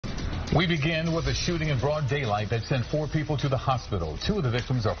We begin with a shooting in broad daylight that sent 4 people to the hospital. 2 of the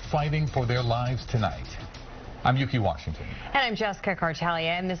victims are fighting for their lives tonight. I'm Yuki Washington. And I'm Jessica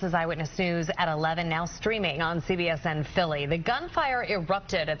Cartalia, and this is Eyewitness News at 11, now streaming on CBS and Philly. The gunfire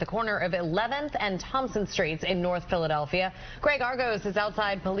erupted at the corner of 11th and Thompson Streets in North Philadelphia. Greg Argos is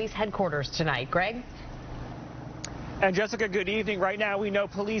outside police headquarters tonight. Greg? And Jessica, good evening. Right now, we know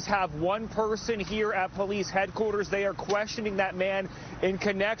police have one person here at police headquarters. They are questioning that man in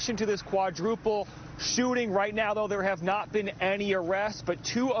connection to this quadruple shooting. Right now, though, there have not been any arrests, but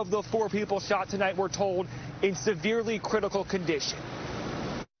 2 of the 4 people shot tonight were told in severely critical condition.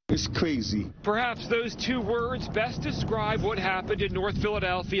 It's crazy. Perhaps those 2 words best describe what happened in North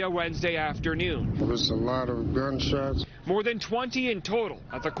Philadelphia Wednesday afternoon. There was a lot of gunshots. More than 20 in total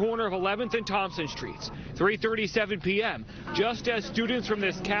at the corner of 11th and Thompson Streets. 3:37 p.m., just as students from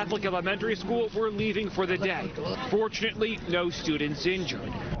this Catholic elementary school were leaving for the day. Fortunately, no students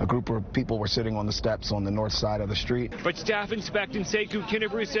injured. A group of people were sitting on the steps on the north side of the street. But Staff Inspectant Sekou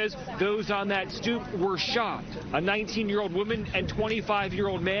Kinnebrew says those on that stoop were shot. A 19-year-old woman and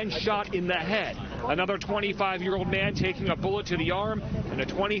 25-year-old man shot in the head. Another 25-year-old man taking a bullet to the arm, and a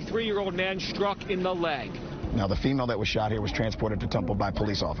 23-year-old man struck in the leg. Now, the female that was shot here was transported to Temple by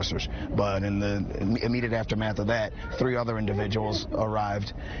police officers, but in the immediate aftermath of that, 3 other individuals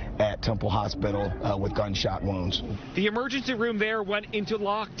arrived at Temple Hospital with gunshot wounds. The emergency room there went into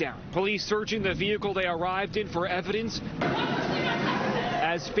lockdown. Police searching the vehicle they arrived in for evidence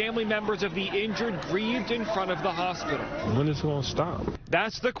as family members of the injured grieved in front of the hospital. When is it going to stop?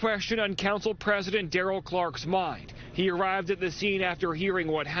 That's the question on Council President Darrell Clark's mind. He arrived at the scene after hearing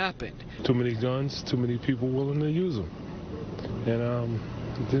what happened. Too many guns, too many people willing to use them. And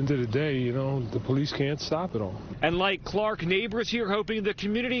at the end of the day, you know, the police can't stop it all. And like Clark, neighbors here hoping the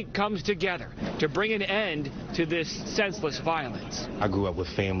community comes together to bring an end to this senseless violence. I grew up with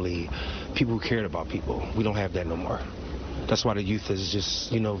family, people who cared about people. We don't have that no more. That's why the youth is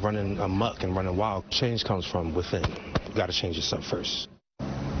just, you know, running amok and running wild. Change comes from within. You got to change yourself first.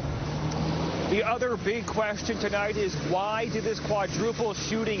 The other big question tonight is why did this quadruple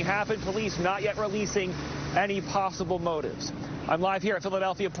shooting happen? Police not yet releasing any possible motives. I'm live here at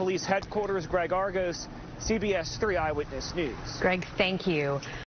Philadelphia Police Headquarters. Greg Argos, CBS 3 Eyewitness News. Greg, thank you.